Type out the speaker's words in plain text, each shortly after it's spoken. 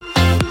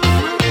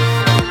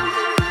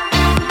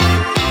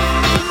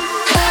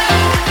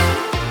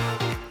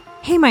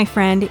my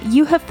friend.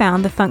 You have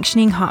found the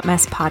Functioning Hot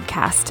Mess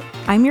podcast.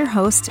 I'm your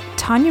host,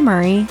 Tanya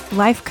Murray,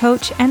 life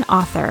coach and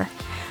author.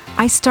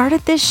 I started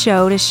this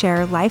show to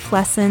share life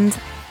lessons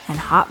and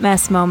hot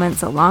mess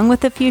moments along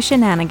with a few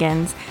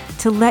shenanigans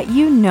to let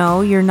you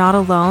know you're not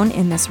alone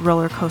in this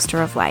roller coaster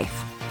of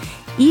life.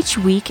 Each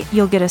week,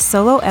 you'll get a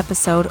solo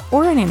episode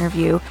or an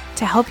interview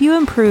to help you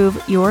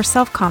improve your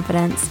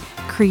self-confidence,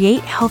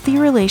 create healthy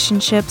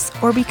relationships,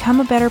 or become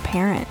a better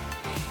parent.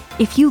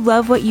 If you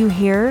love what you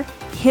hear,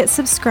 hit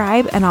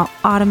subscribe and I'll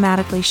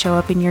automatically show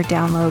up in your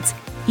downloads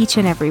each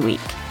and every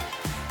week.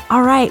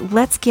 All right,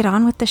 let's get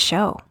on with the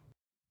show.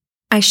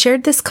 I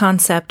shared this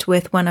concept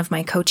with one of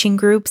my coaching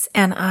groups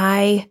and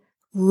I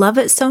love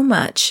it so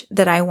much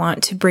that I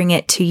want to bring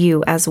it to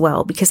you as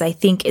well because I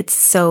think it's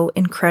so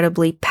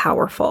incredibly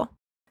powerful.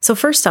 So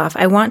first off,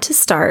 I want to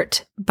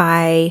start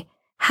by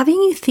having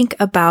you think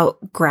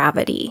about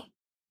gravity.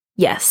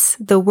 Yes,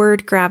 the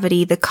word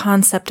gravity, the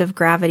concept of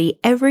gravity,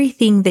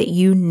 everything that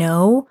you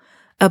know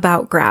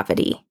about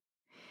gravity.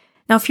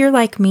 Now, if you're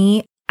like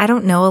me, I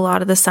don't know a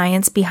lot of the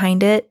science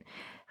behind it.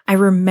 I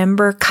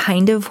remember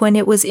kind of when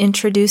it was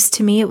introduced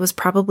to me. It was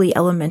probably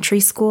elementary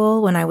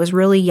school when I was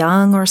really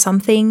young or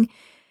something.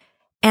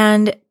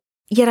 And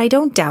yet I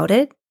don't doubt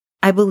it.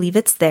 I believe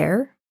it's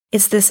there.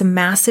 It's this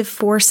massive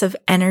force of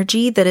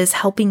energy that is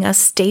helping us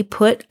stay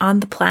put on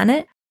the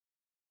planet.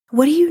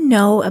 What do you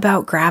know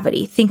about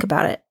gravity? Think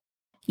about it.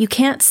 You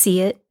can't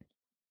see it,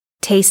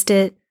 taste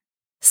it,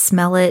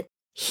 smell it,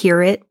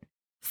 hear it,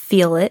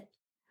 feel it.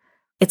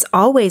 It's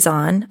always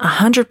on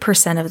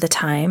 100% of the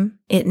time.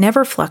 It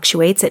never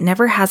fluctuates. It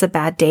never has a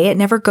bad day. It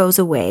never goes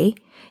away.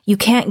 You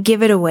can't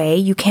give it away.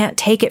 You can't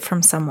take it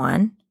from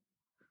someone.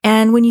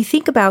 And when you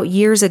think about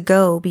years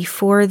ago,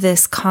 before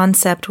this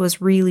concept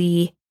was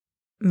really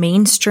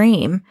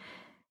mainstream,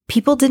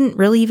 people didn't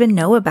really even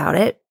know about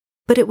it,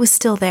 but it was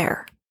still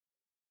there.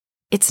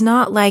 It's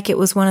not like it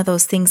was one of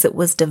those things that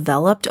was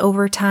developed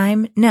over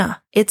time. No,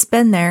 it's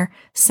been there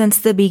since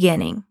the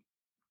beginning.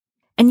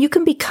 And you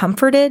can be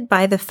comforted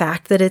by the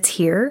fact that it's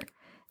here.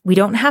 We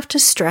don't have to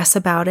stress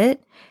about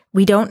it.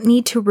 We don't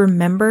need to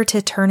remember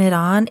to turn it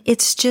on.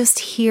 It's just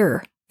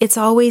here. It's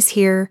always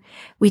here.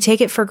 We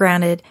take it for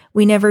granted.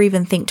 We never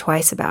even think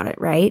twice about it,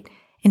 right?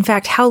 In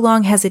fact, how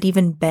long has it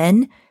even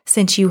been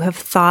since you have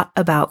thought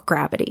about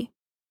gravity?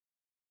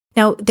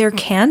 Now, there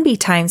can be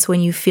times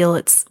when you feel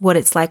it's what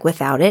it's like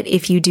without it,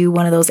 if you do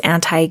one of those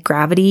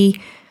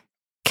anti-gravity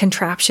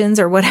contraptions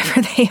or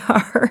whatever they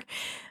are.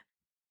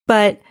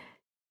 But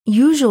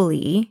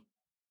usually,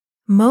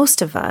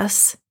 most of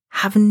us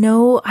have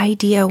no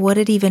idea what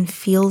it even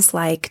feels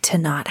like to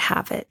not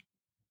have it.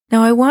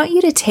 Now, I want you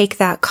to take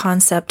that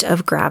concept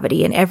of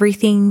gravity and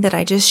everything that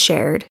I just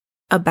shared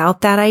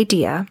about that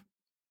idea,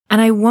 and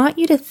I want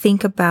you to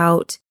think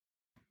about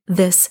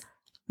this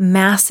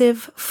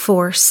massive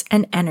force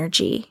and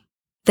energy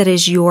that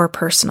is your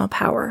personal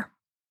power.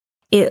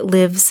 It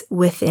lives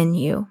within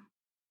you.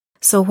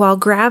 So while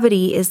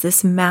gravity is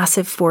this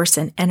massive force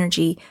and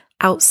energy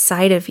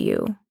outside of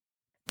you,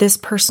 this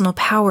personal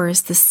power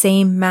is the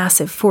same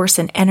massive force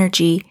and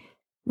energy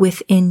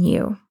within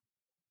you.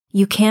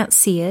 You can't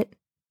see it.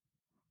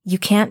 You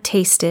can't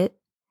taste it.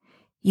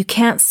 You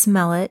can't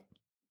smell it.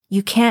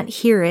 You can't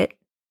hear it.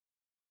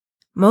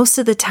 Most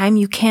of the time,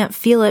 you can't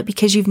feel it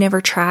because you've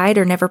never tried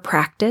or never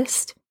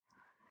practiced.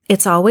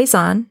 It's always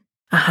on,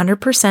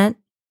 100%.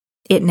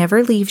 It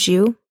never leaves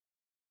you.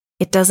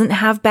 It doesn't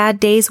have bad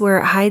days where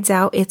it hides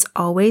out. It's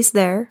always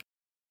there.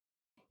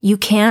 You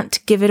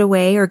can't give it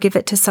away or give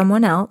it to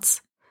someone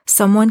else.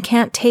 Someone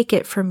can't take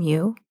it from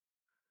you.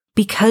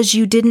 Because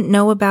you didn't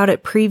know about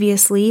it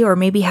previously or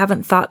maybe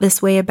haven't thought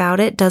this way about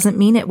it doesn't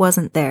mean it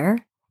wasn't there.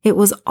 It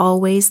was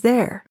always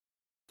there.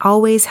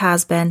 Always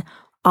has been,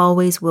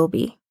 always will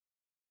be.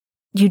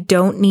 You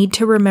don't need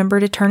to remember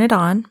to turn it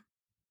on.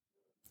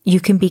 You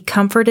can be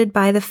comforted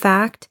by the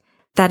fact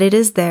that it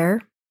is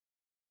there.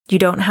 You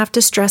don't have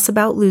to stress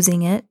about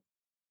losing it.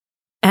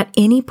 At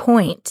any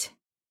point,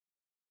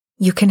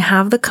 you can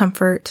have the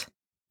comfort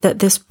that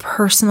this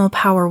personal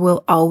power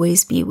will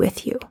always be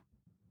with you.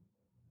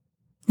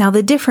 Now,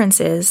 the difference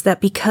is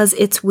that because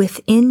it's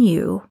within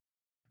you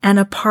and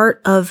a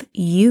part of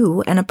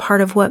you and a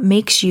part of what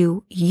makes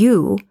you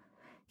you,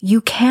 you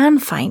can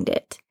find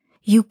it.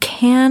 You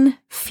can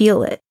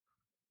feel it.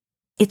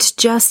 It's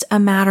just a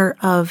matter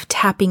of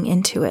tapping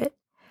into it,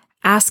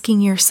 asking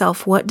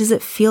yourself, what does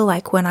it feel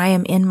like when I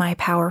am in my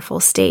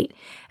powerful state?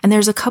 And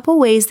there's a couple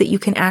ways that you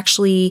can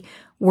actually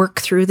work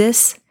through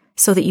this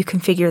so that you can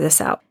figure this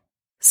out.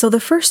 So the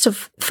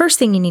first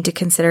thing you need to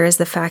consider is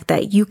the fact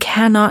that you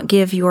cannot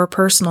give your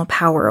personal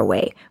power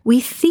away.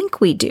 We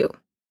think we do.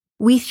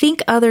 We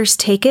think others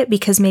take it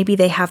because maybe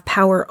they have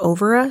power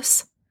over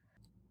us.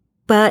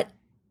 But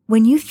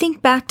when you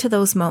think back to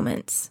those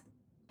moments,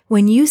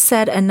 when you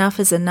said enough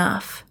is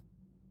enough,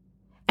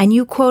 and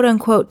you quote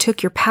unquote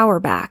took your power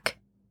back,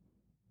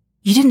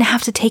 you didn't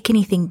have to take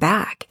anything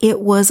back. It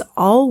was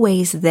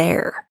always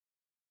there.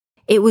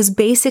 It was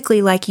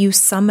basically like you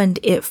summoned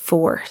it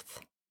forth.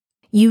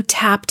 You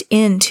tapped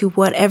into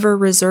whatever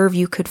reserve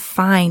you could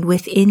find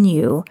within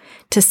you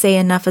to say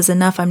enough is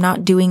enough. I'm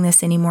not doing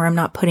this anymore. I'm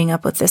not putting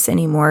up with this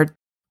anymore.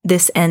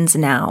 This ends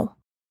now.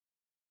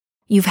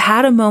 You've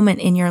had a moment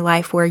in your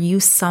life where you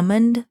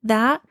summoned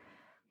that.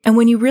 And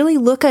when you really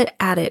look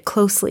at it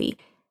closely,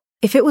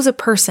 if it was a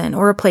person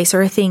or a place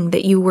or a thing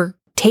that you were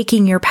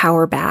taking your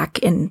power back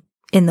in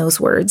those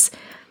words,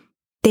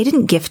 they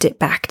didn't gift it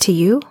back to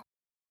you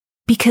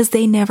because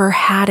they never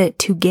had it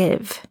to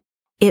give.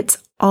 It's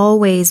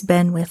always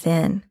been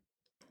within.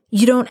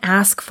 You don't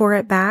ask for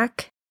it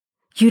back.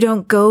 You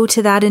don't go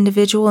to that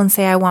individual and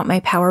say, I want my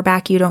power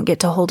back. You don't get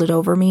to hold it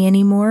over me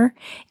anymore.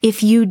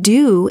 If you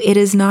do, it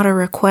is not a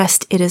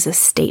request. It is a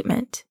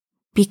statement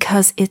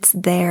because it's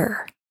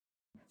there.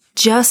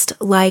 Just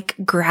like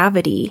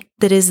gravity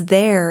that is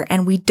there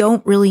and we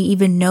don't really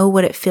even know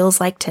what it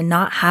feels like to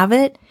not have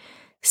it,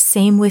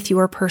 same with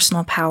your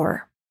personal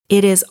power.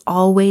 It is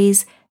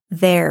always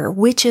there,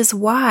 which is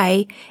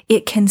why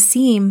it can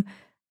seem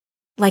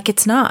like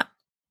it's not,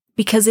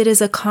 because it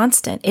is a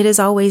constant. It is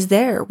always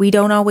there. We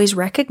don't always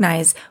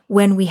recognize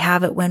when we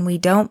have it, when we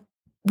don't.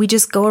 We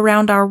just go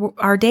around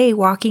our day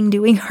walking,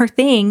 doing our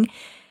thing,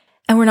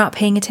 and we're not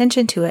paying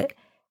attention to it.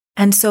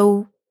 And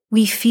so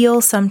we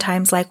feel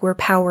sometimes like we're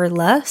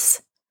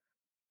powerless,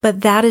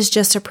 but that is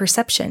just a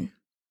perception.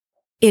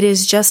 It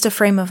is just a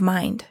frame of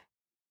mind.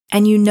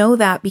 And you know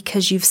that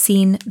because you've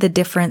seen the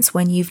difference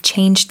when you've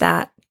changed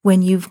that,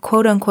 when you've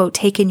quote unquote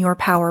taken your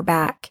power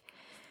back.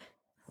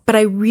 But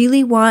I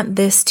really want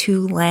this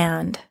to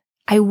land.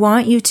 I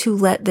want you to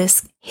let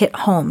this hit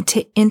home,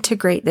 to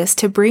integrate this,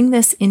 to bring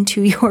this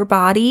into your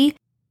body,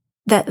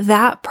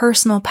 that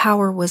personal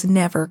power was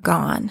never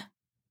gone.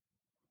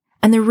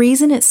 And the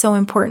reason it's so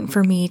important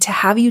for me to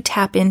have you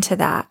tap into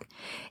that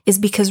is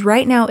because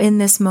right now in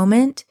this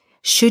moment,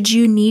 should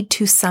you need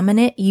to summon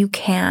it, you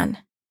can.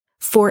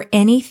 For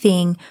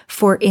anything,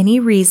 for any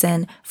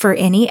reason, for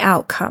any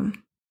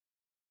outcome.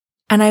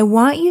 And I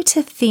want you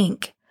to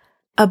think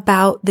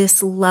about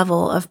this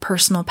level of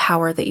personal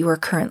power that you are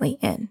currently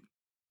in.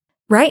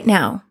 Right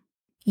now,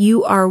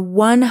 you are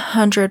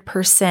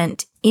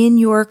 100% in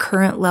your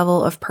current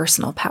level of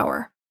personal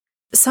power.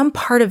 Some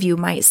part of you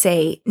might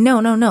say,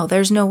 no,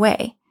 there's no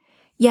way.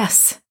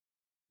 Yes,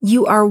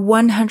 you are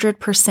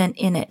 100%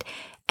 in it.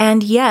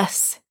 And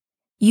yes,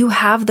 you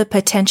have the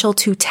potential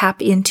to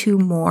tap into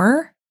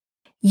more.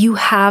 You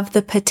have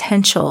the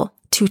potential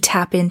to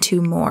tap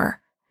into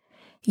more.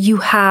 You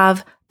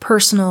have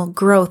personal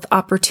growth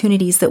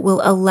opportunities that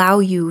will allow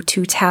you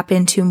to tap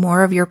into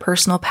more of your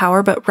personal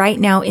power. But right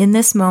now, in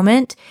this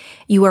moment,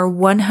 you are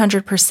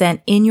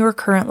 100% in your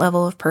current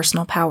level of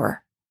personal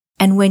power.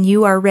 And when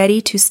you are ready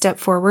to step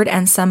forward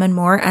and summon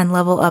more and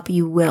level up,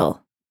 you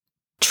will.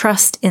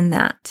 Trust in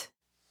that.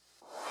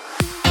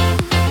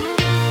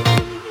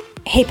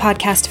 Hey,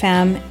 podcast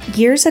fam.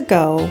 Years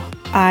ago,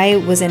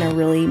 I was in a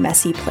really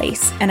messy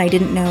place and I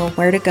didn't know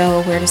where to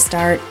go, where to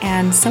start.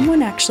 And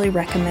someone actually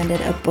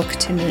recommended a book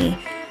to me.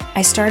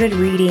 I started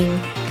reading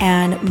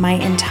and my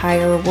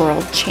entire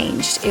world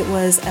changed. It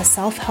was a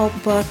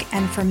self-help book.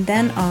 And from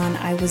then on,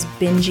 I was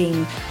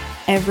binging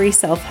every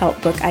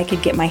self-help book I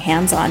could get my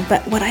hands on.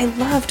 But what I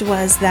loved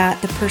was that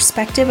the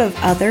perspective of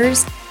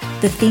others,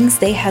 the things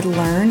they had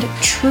learned,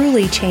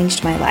 truly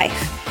changed my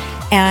life.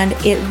 And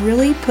it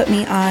really put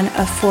me on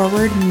a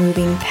forward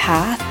moving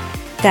path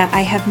that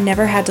I have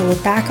never had to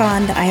look back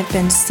on, that I have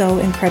been so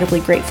incredibly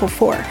grateful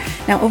for.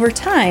 Now, over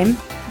time,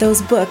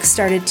 those books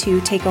started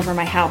to take over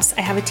my house.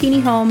 I have a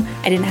teeny home.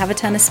 I didn't have a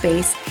ton of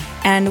space.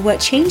 And what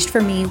changed for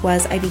me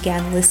was I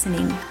began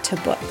listening to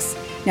books.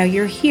 Now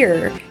you're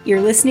here, you're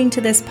listening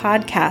to this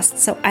podcast,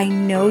 so I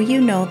know you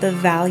know the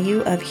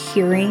value of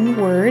hearing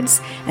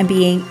words and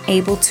being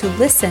able to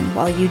listen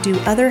while you do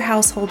other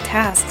household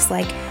tasks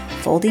like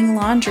folding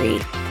laundry,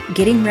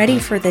 getting ready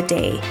for the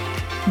day,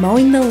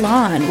 mowing the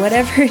lawn,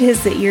 whatever it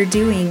is that you're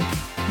doing,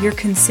 you're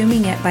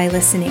consuming it by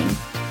listening.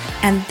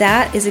 And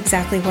that is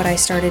exactly what I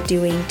started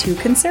doing to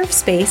conserve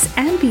space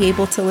and be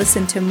able to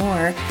listen to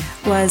more,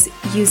 was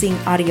using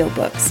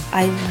audiobooks.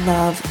 I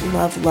love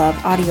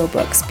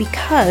audiobooks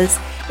because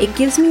it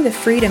gives me the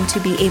freedom to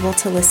be able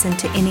to listen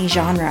to any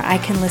genre. I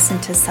can listen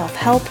to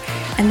self-help,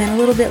 and then a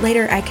little bit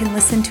later I can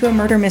listen to a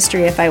murder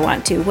mystery if I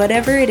want to.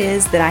 Whatever it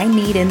is that I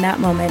need in that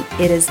moment,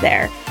 it is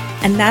there.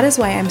 And that is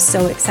why I'm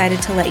so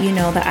excited to let you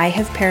know that I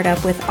have paired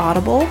up with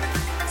Audible.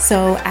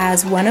 So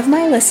as one of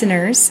my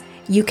listeners,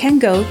 you can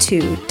go to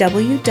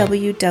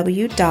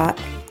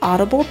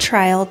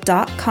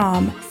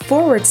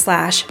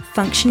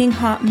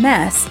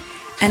www.audibletrial.com/functioninghotmess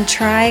and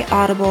try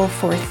Audible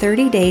for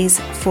 30 days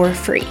for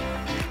free.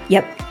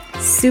 Yep,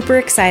 super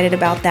excited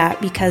about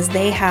that because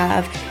they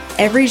have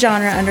every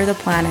genre under the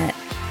planet.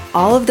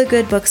 All of the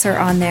good books are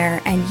on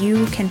there, and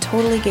you can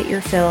totally get your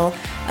fill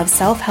of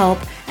self-help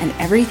and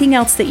everything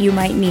else that you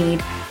might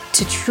need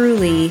to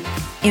truly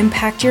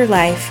impact your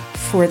life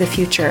for the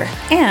future.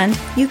 And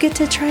you get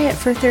to try it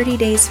for 30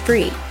 days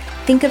free.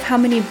 Think of how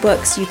many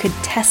books you could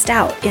test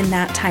out in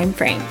that time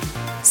frame.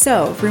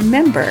 So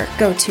remember,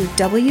 go to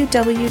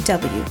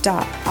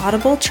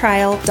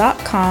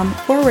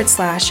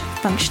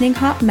www.audibletrial.com/functioning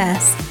hot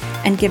mess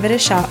and give it a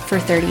shot for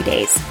 30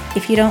 days.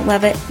 If you don't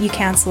love it, you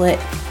cancel it.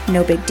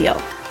 No big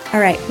deal. All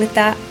right, with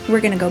that,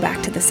 we're going to go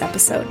back to this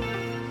episode.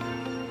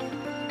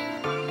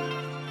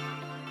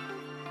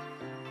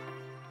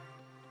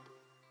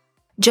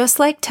 Just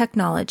like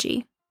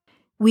technology,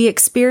 we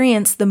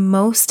experience the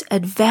most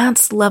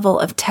advanced level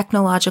of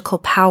technological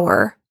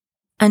power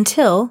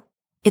until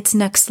its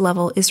next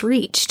level is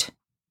reached,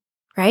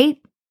 right?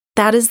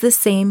 That is the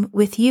same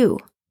with you.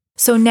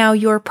 So now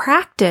your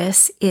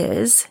practice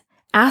is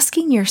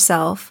asking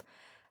yourself,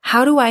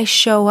 how do I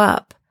show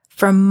up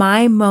from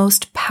my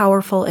most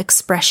powerful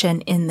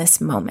expression in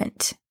this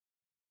moment?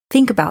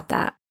 Think about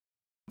that.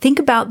 Think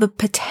about the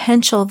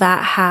potential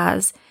that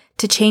has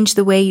to change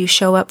the way you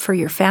show up for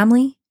your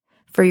family,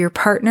 for your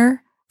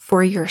partner,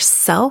 for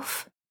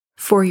yourself,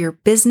 for your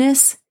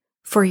business,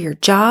 for your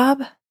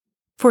job,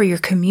 for your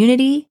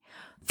community,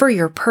 for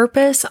your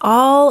purpose,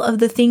 all of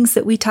the things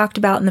that we talked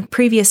about in the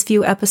previous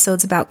few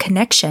episodes about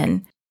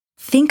connection.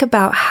 Think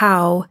about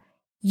how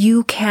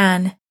you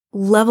can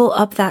level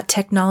up that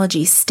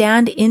technology,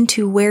 stand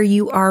into where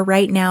you are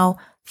right now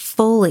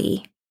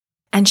fully,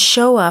 and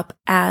show up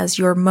as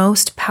your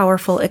most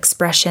powerful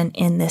expression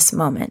in this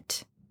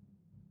moment.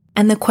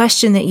 And the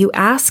question that you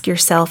ask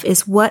yourself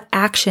is, what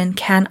action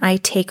can I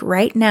take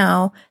right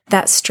now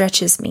that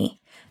stretches me?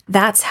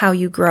 That's how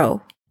you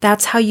grow.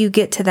 That's how you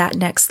get to that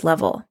next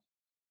level.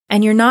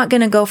 And you're not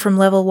going to go from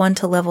level 1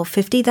 to level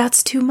 50.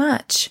 That's too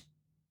much.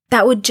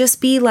 That would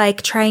just be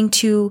like trying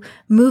to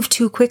move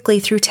too quickly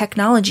through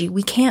technology.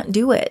 We can't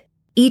do it.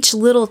 Each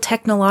little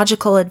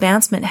technological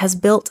advancement has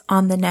built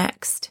on the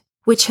next,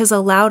 which has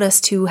allowed us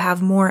to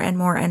have more and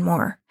more and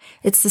more.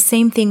 It's the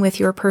same thing with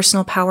your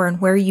personal power and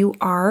where you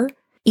are.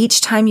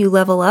 Each time you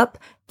level up,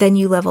 then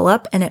you level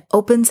up, and it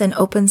opens and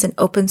opens and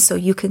opens so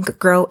you can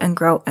grow and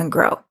grow and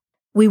grow.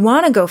 We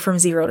want to go from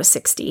 0 to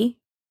 60.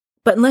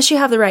 But unless you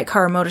have the right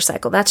car or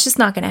motorcycle, that's just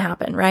not going to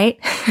happen, right?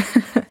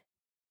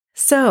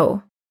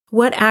 So,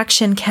 what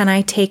action can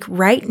I take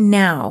right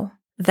now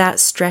that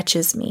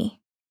stretches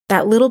me?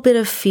 That little bit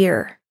of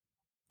fear,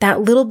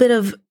 that little bit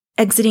of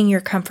exiting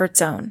your comfort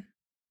zone.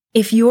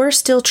 If you're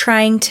still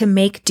trying to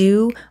make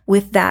do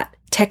with that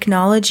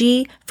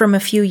technology from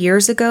a few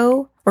years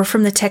ago, or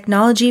from the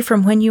technology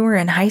from when you were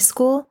in high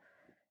school,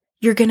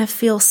 you're going to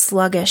feel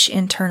sluggish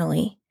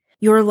internally.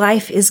 Your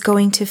life is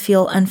going to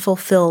feel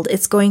unfulfilled.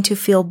 It's going to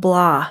feel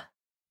blah.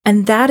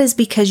 And that is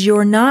because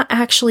you're not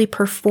actually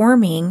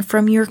performing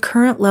from your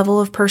current level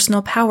of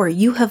personal power.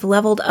 You have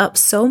leveled up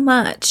so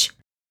much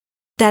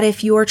that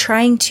if you're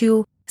trying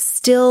to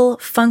still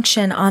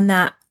function on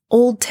that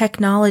old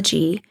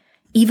technology,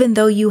 even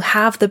though you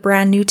have the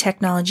brand new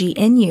technology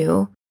in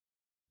you,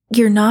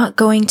 you're not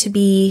going to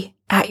be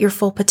at your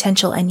full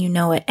potential, and you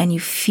know it, and you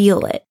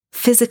feel it,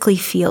 physically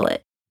feel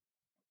it.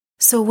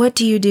 So what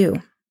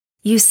do?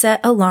 You set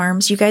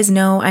alarms. You guys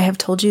know I have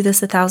told you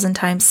this 1,000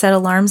 times. Set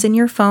alarms in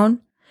your phone.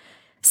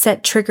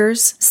 Set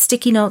triggers,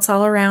 sticky notes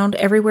all around,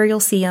 everywhere you'll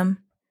see them,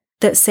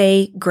 that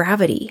say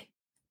gravity,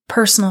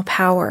 personal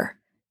power,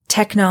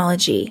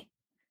 technology,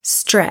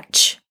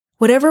 stretch.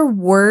 Whatever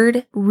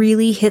word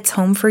really hits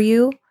home for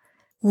you,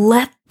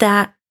 let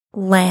that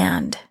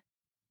land.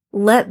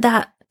 Let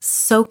that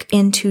soak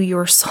into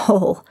your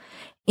soul.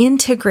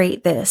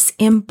 Integrate this.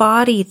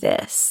 Embody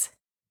this.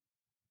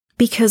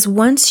 Because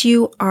once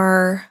you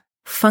are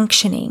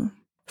functioning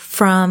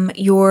from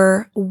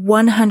your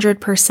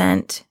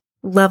 100%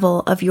 level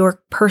of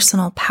your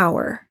personal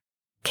power,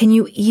 can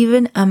you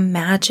even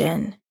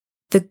imagine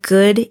the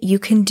good you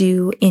can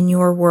do in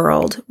your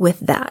world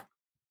with that?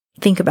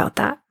 Think about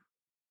that.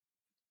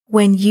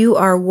 When you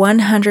are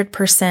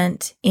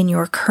 100% in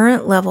your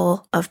current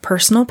level of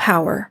personal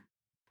power,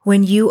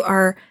 when you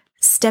are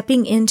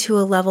stepping into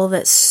a level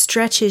that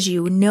stretches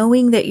you,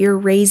 knowing that you're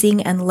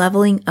raising and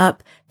leveling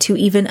up to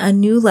even a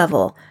new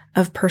level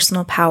of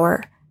personal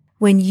power,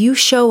 when you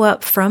show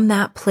up from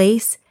that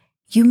place,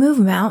 you move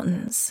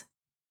mountains.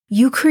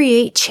 You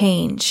create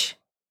change.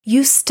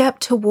 You step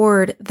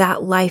toward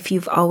that life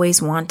you've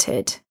always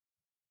wanted.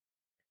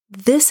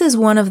 This is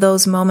one of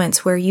those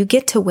moments where you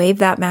get to wave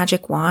that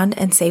magic wand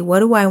and say,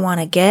 what do I want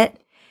to get?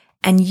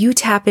 And you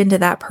tap into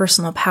that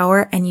personal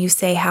power and you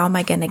say, how am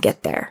I going to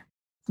get there?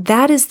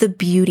 That is the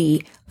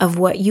beauty of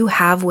what you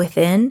have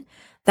within,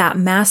 that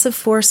massive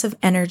force of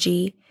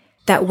energy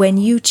that when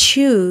you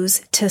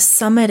choose to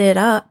summit it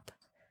up,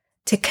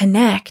 to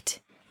connect,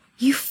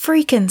 you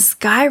freaking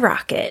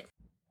skyrocket.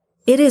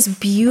 It is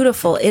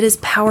beautiful. It is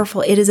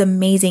powerful. It is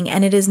amazing.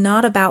 And it is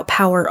not about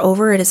power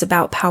over. It is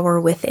about power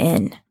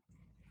within.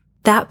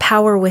 That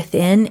power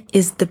within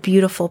is the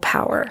beautiful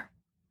power.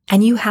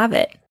 And you have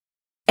it.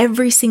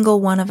 Every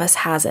single one of us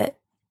has it.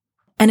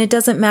 And it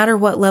doesn't matter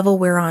what level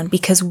we're on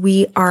because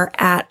we are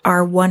at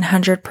our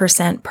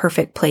 100%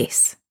 perfect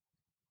place.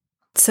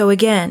 So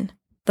again,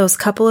 those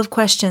couple of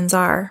questions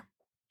are,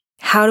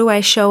 how do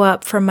I show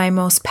up from my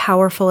most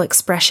powerful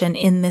expression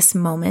in this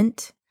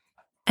moment?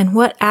 And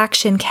what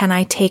action can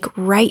I take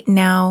right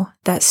now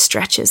that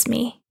stretches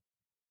me?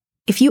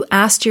 If you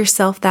asked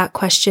yourself that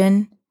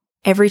question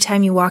every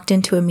time you walked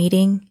into a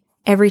meeting,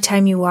 every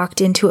time you walked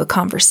into a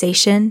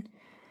conversation,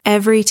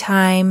 every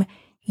time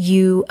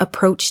you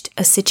approached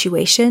a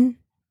situation,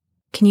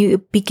 can you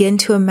begin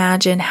to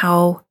imagine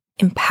how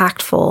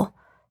impactful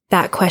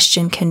that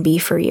question can be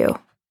for you?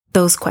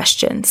 Those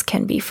questions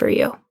can be for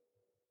you.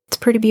 It's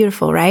pretty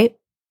beautiful, right?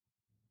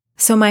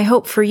 So my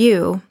hope for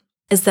you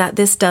is that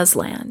this does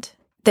land,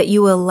 that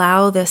you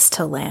allow this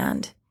to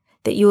land,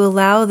 that you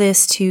allow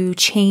this to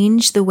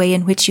change the way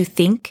in which you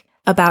think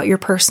about your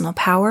personal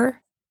power,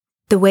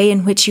 the way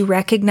in which you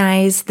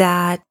recognize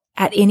that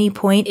at any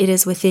point it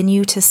is within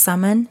you to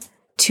summon,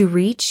 to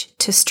reach,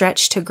 to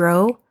stretch, to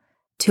grow,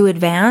 to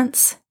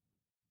advance,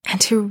 and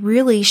to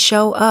really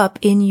show up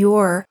in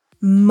your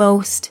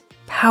most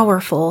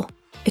powerful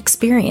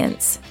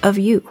experience of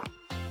you.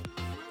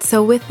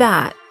 So with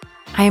that,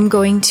 I am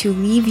going to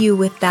leave you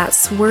with that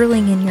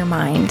swirling in your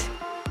mind,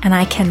 and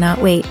I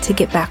cannot wait to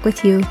get back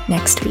with you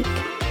next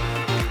week.